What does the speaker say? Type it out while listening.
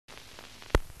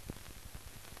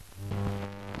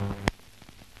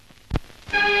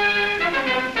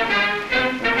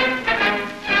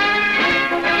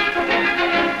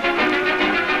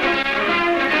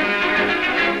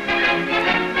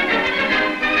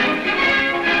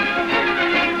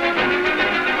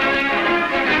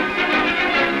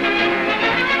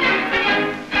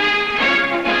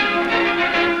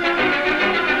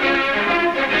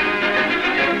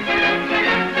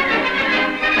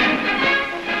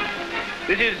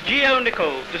This is GO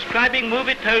Nickalls describing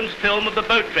Movietone's film of the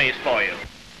boat race for you.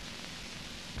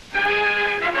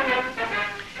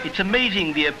 It's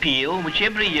amazing the appeal which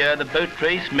every year the boat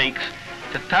race makes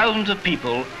to thousands of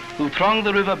people who throng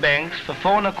the river banks for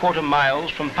 4¼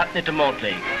 miles from Putney to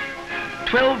Mortlake.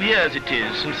 12 years it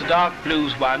is since the Dark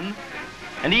Blues won,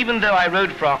 and even though I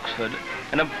rode for Oxford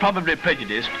and am probably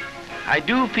prejudiced, I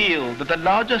do feel that the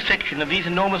larger section of these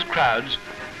enormous crowds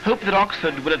hope that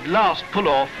Oxford will at last pull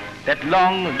off that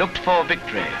long looked-for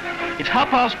victory. It's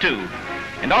 2:30,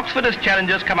 and Oxford as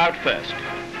challengers come out first.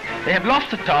 They have lost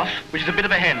the toss, which is a bit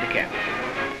of a handicap.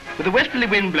 With the westerly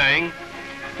wind blowing,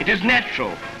 it is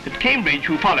natural that Cambridge,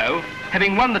 who follow,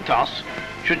 having won the toss,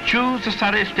 should choose the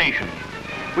Surrey station,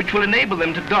 which will enable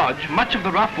them to dodge much of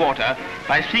the rough water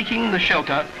by seeking the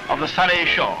shelter of the Surrey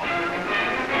shore.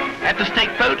 At the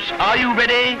stake boats, are you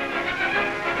ready?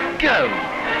 Go!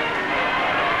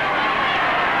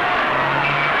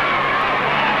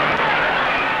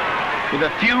 With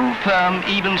a few firm,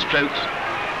 even strokes,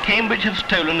 Cambridge have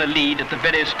stolen a lead at the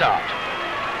very start.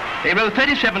 They row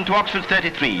 37 to Oxford's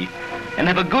 33 and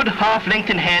have a good half length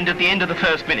in hand at the end of the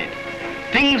first minute.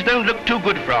 Things don't look too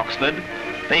good for Oxford.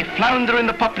 They flounder in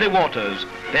the Popley waters,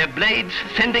 their blades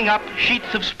sending up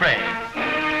sheets of spray.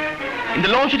 In the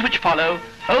launches which follow,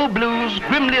 Old Blues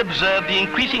grimly observe the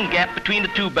increasing gap between the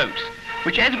two boats,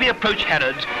 which as we approach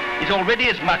Harrods is already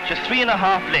as much as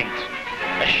 3½ lengths.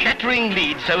 A shattering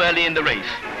lead so early in the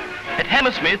race. At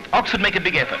Hammersmith, Oxford make a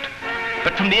big effort,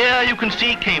 but from the air you can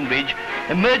see Cambridge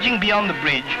emerging beyond the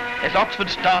bridge as Oxford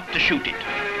start to shoot it.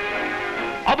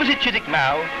 Opposite Chiswick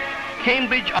Mow,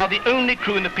 Cambridge are the only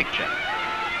crew in the picture.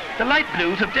 The Light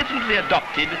Blues have definitely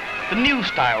adopted the new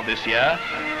style this year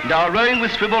and are rowing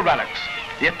with swivel runnocks.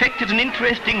 The effect is an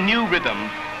interesting new rhythm,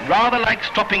 rather like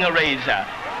stopping a razor.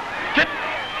 Flip,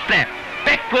 flap,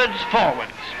 backwards,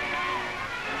 forwards.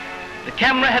 The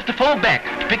camera has to fall back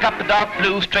to pick up the Dark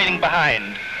Blues trailing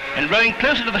behind and rowing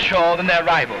closer to the shore than their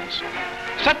rivals.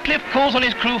 Sutcliffe calls on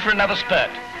his crew for another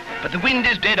spurt, but the wind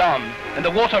is dead on and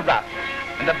the water rough,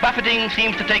 and the buffeting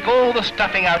seems to take all the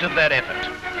stuffing out of their effort.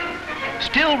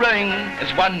 Still rowing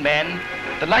as one man,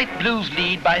 the Light Blues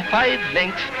lead by 5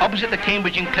 lengths opposite the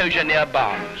Cambridge enclosure near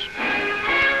Barnes.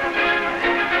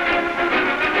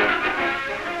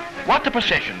 What a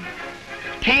procession!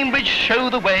 Cambridge show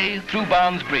the way through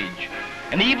Barnes Bridge,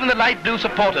 and even the Light Blue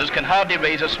supporters can hardly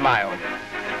raise a smile.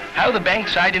 How the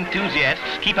bankside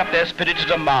enthusiasts keep up their spirits is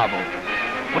a marvel.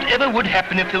 Whatever would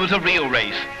happen if there was a real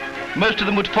race, most of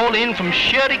them would fall in from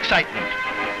sheer excitement.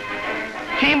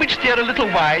 Cambridge steer a little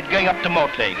wide going up to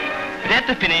Mortlake, but at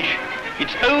the finish,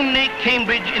 it's only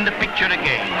Cambridge in the picture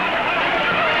again.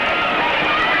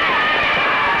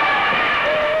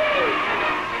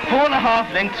 Four and a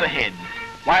half lengths ahead,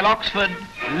 while Oxford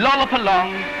lollop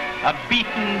along, a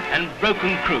beaten and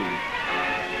broken crew.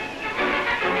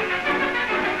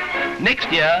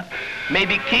 Next year may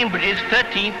be Cambridge's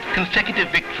 13th consecutive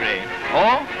victory,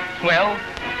 or, well,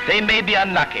 they may be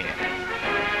unlucky.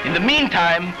 In the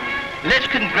meantime, let's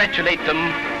congratulate them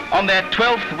on their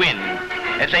 12th win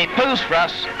as they pose for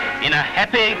us in a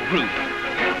happy group.